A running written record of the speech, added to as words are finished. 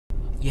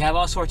you have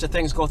all sorts of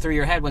things go through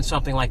your head when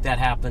something like that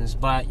happens,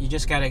 but you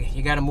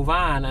gotta move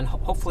on, and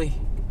hopefully,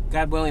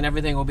 God willing,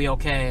 everything will be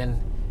okay,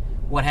 and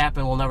what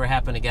happened will never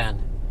happen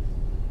again.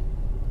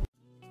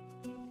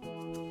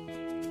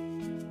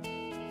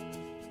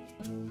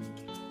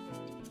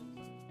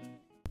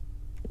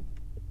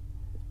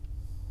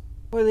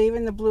 We're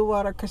leaving the Blue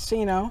Water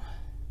Casino,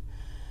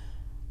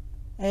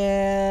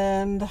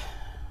 and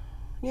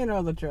you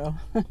know the drill.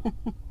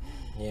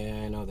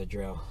 Yeah, I know the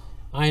drill.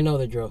 I know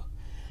the drill.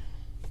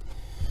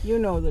 You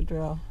know the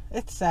drill.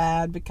 It's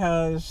sad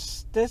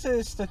because this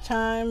is the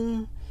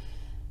time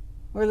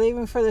we're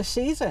leaving for the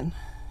season,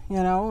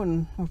 you know,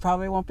 and we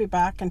probably won't be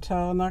back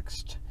until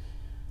next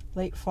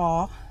late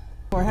fall.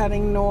 We're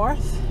heading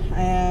north,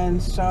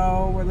 and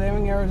so we're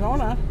leaving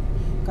Arizona,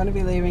 going to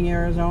be leaving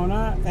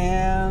Arizona,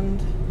 and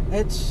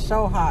it's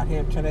so hot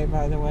here today,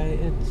 by the way.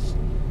 It's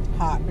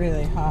hot,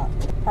 really hot.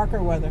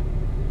 Parker weather.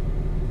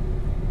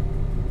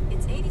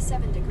 It's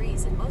 87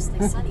 degrees and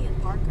mostly sunny in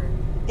Parker.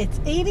 It's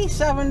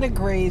 87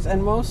 degrees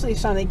and mostly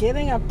sunny,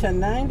 getting up to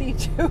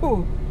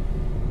 92.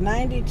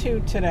 92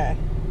 today.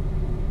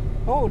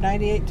 Oh,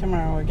 98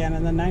 tomorrow again,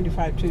 and then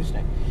 95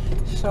 Tuesday.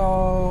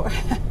 So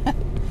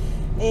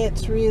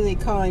it's really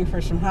calling for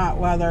some hot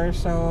weather.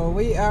 So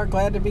we are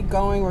glad to be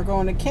going. We're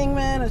going to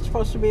Kingman. It's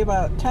supposed to be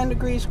about 10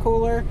 degrees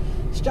cooler.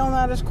 Still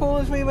not as cool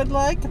as we would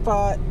like,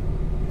 but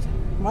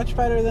much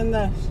better than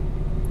this.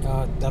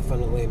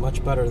 Definitely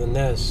much better than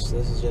this.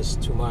 This is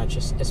just too much.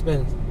 It's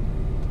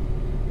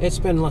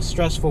been a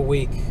stressful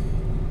week,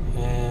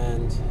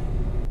 and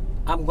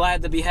I'm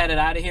glad to be headed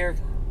out of here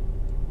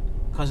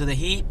because of the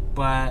heat,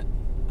 but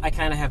I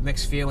kind of have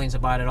mixed feelings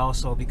about it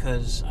also,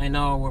 because I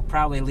know we're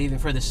probably leaving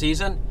for the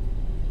season,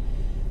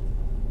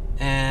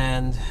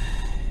 and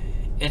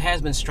it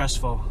has been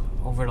stressful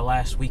over the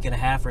last week and a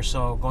half or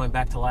so, going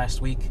back to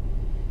last week,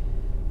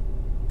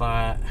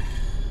 but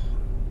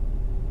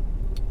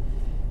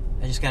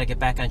I just got to get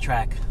back on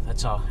track.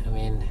 That's all. I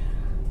mean,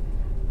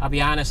 I'll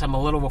be honest, I'm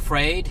a little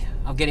afraid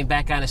of getting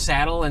back on a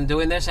saddle and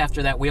doing this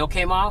after that wheel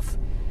came off.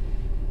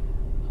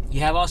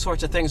 You have all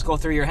sorts of things go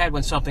through your head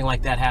when something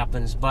like that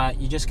happens, but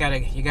you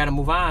gotta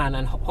move on,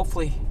 and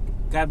hopefully,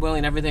 God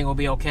willing, everything will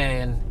be okay,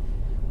 and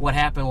what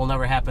happened will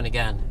never happen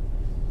again.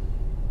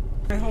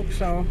 I hope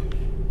so.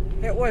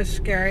 It was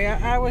scary.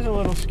 I was a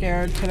little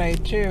scared today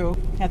too,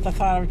 at the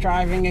thought of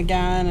driving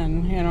again,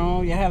 and you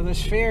know, you have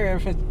this fear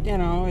if it, you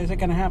know, is it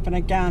going to happen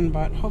again?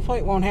 But hopefully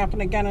it won't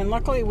happen again, and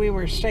luckily we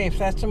were safe.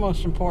 That's the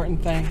most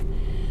important thing.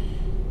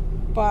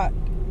 But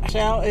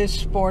Sal is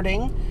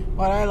sporting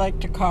what I like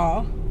to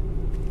call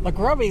the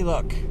grubby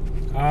look.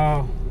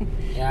 Oh,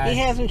 yeah. He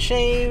hasn't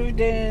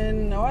shaved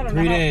in, I don't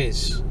know. 3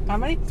 days. How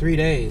many? 3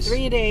 days.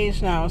 3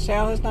 days now.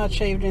 Sal has not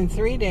shaved in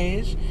 3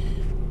 days,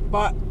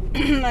 but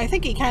I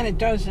think he kind of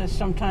does this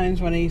sometimes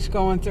when he's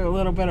going through a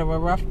little bit of a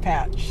rough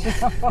patch.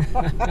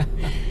 Yeah.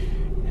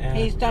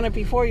 He's done it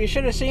before. You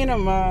should have seen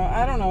him,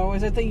 I don't know,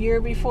 was it the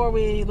year before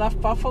we left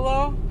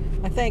Buffalo?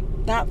 I think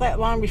not that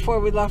long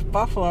before we left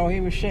Buffalo, he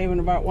was shaving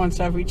about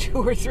once every 2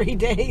 or 3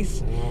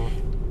 days. Yeah.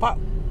 But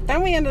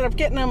then we ended up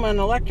getting him an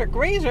electric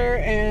razor,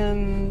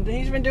 and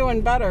he's been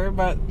doing better,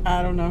 but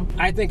I don't know.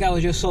 I think I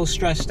was just so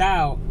stressed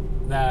out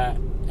that,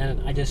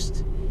 and I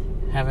just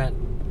haven't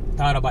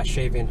thought about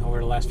shaving over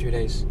the last few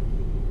days.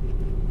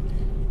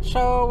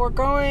 So we're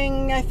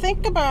going, I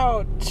think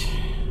about,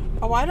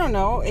 I don't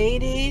know,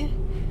 80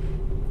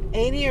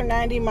 or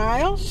 90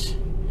 miles.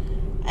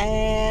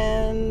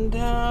 And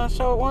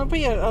so it won't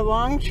be a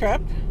long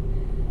trip.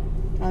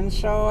 And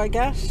so I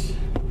guess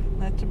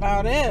that's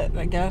about it.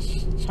 I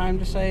guess it's time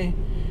to say,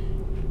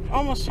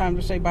 almost time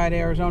to say bye to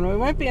Arizona. We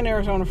might be in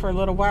Arizona for a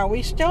little while.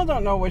 We still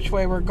don't know which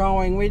way we're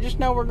going. We just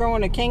know we're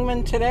going to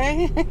Kingman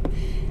today.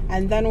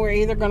 And then we're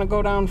either going to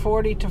go down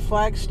 40 to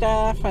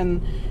Flagstaff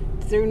and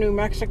through New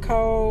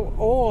Mexico,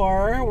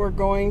 or we're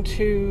going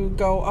to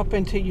go up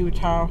into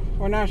Utah.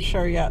 We're not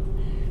sure yet.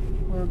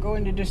 We're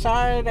going to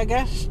decide, I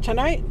guess,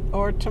 tonight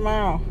or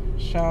tomorrow.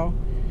 So,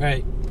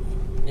 right.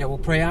 Yeah, we'll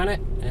pray on it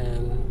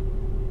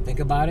and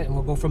think about it, and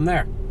we'll go from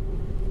there.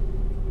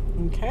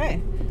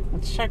 Okay.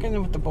 Let's check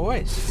in with the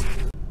boys.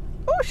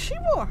 Oh,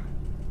 Shimor.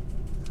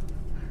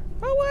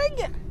 How are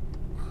you?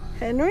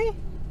 Henry?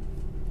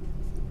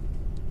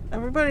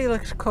 Everybody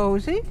looks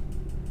cozy.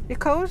 You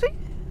cozy?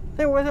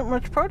 There wasn't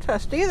much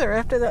protest either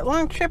after that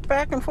long trip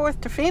back and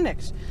forth to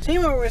Phoenix.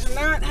 Seymour was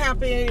not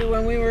happy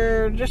when we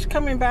were just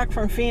coming back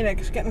from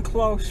Phoenix, getting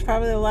close.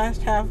 Probably the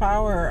last half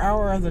hour or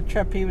hour of the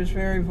trip, he was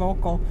very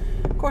vocal.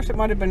 Of course, it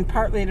might have been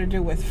partly to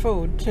do with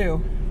food,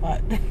 too.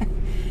 But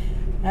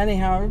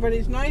anyhow,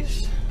 everybody's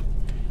nice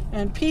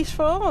and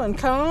peaceful and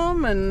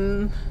calm,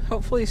 and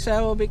hopefully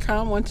Sal will be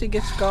calm once he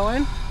gets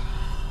going.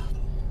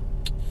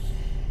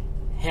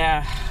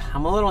 Yeah,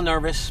 I'm a little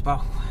nervous,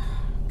 but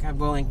God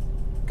willing,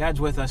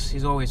 God's with us.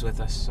 He's always with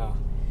us, so.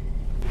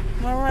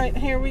 All right,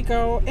 here we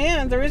go.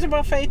 And there is a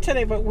buffet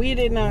today, but we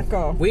did not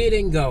go. We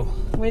didn't go.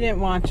 We didn't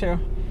want to.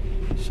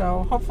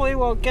 So hopefully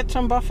we'll get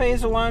some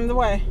buffets along the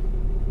way.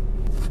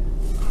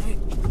 All right,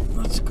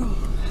 let's go.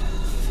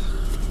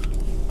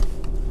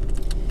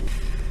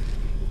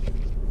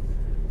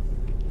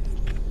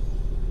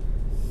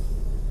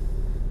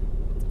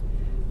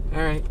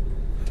 right.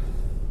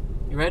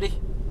 You ready?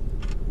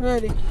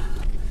 Ready.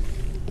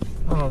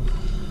 Oh.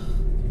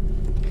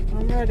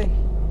 I'm ready.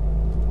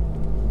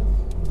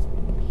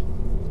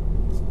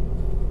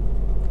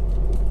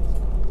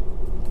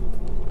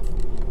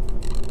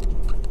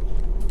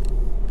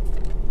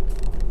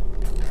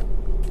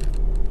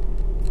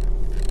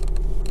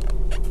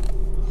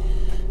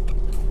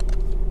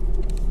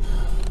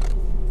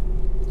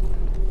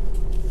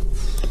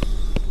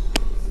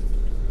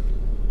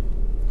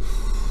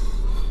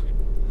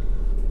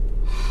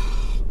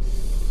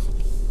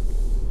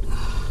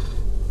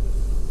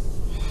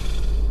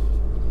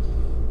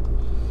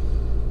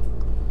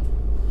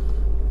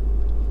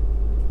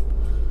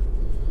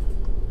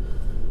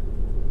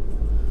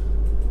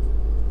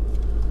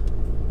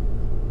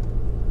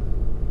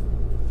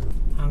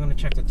 I'm gonna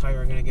check the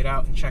tire. I'm gonna get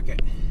out and check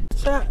it.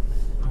 What's that?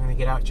 I'm gonna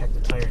get out and check the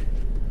tire.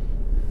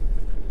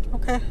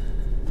 Okay.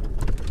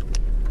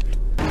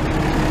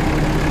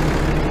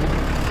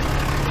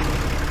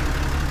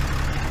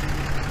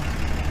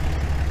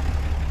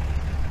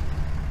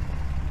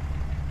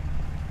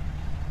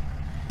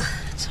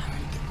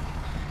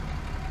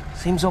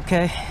 Seems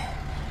okay.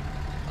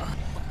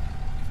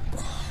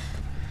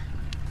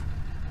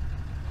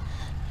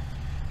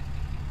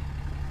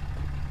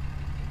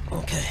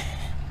 Okay.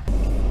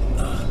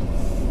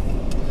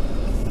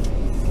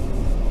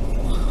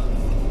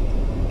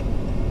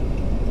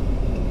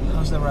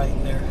 How's the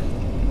right there?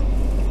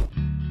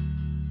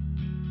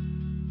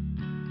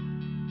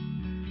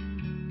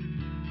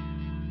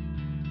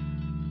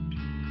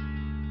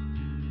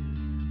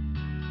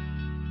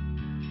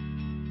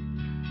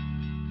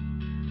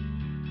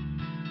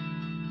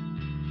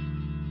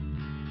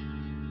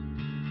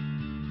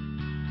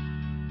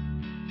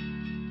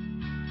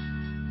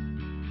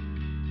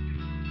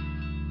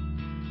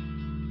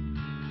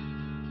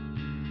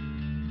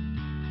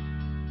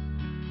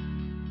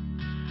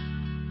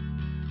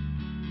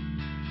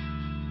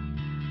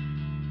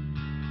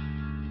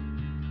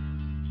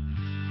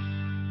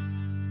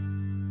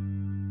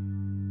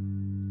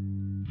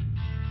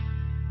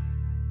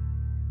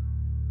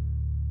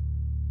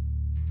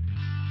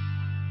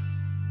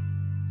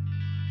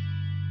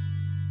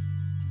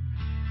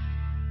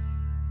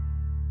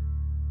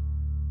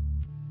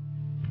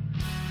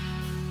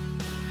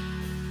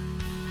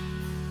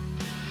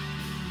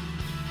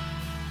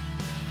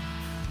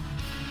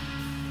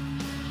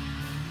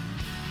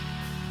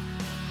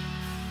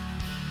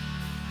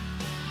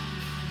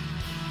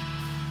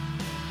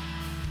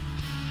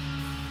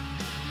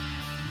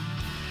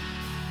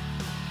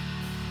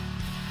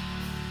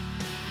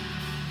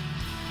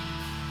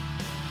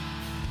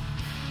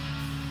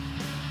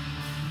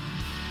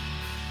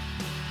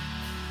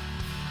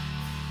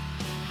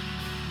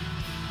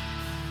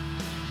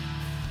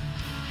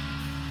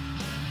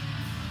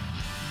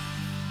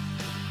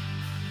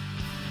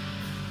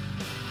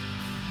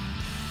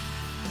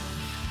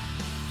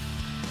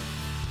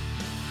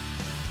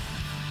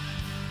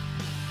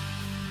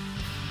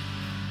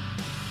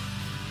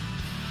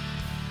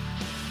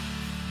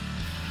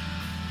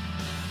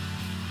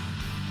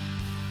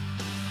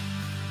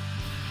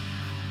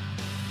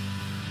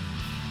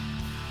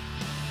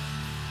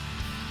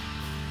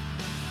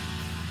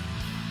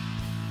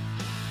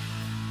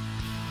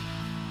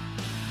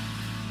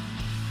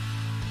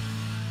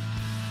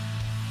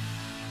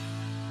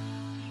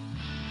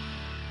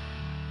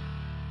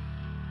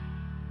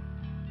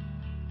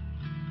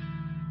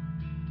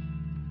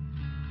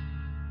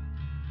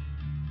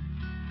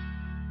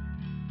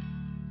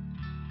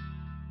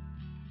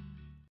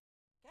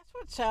 That's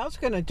what Sal's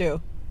gonna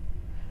do.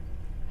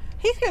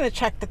 He's gonna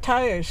check the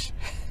tires.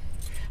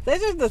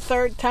 This is the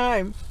third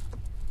time.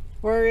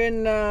 We're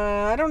in,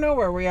 I don't know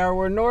where we are.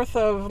 We're north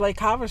of Lake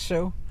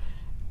Havasu,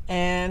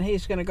 and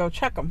he's gonna go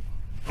check them.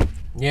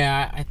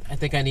 Yeah, I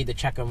think I need to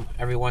check them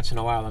every once in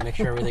a while and make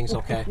sure everything's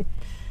okay.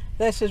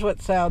 This is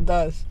what Sal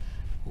does.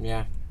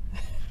 Yeah.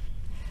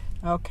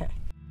 Okay.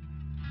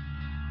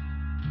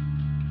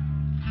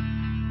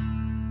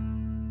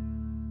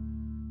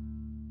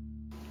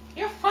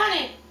 You're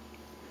funny.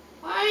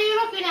 Why are you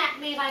looking at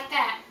me like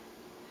that?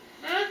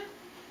 Huh?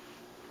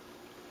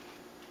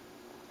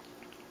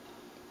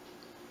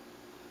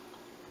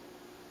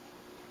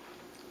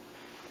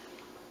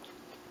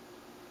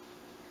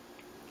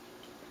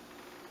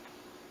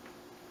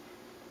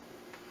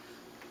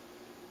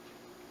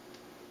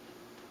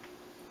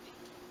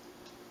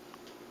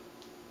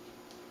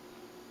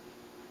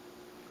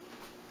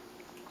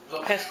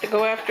 Has to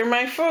go after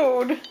my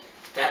food.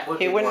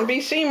 He wouldn't be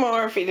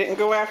Seymour if he didn't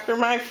go after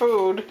my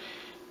food.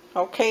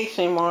 Okay,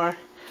 Seymour.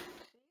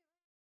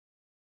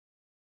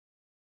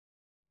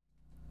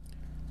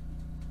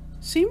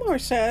 Seymour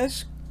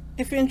says,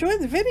 if you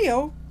enjoyed the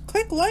video,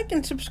 click like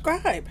and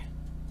subscribe.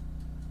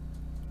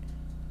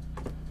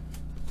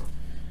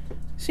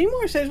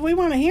 Seymour says we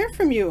want to hear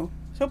from you,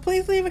 so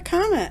please leave a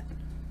comment.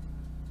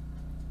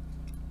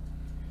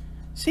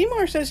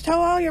 Seymour says tell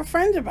all your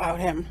friends about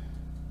him.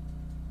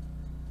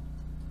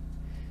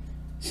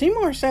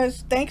 Seymour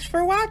says thanks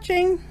for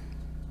watching.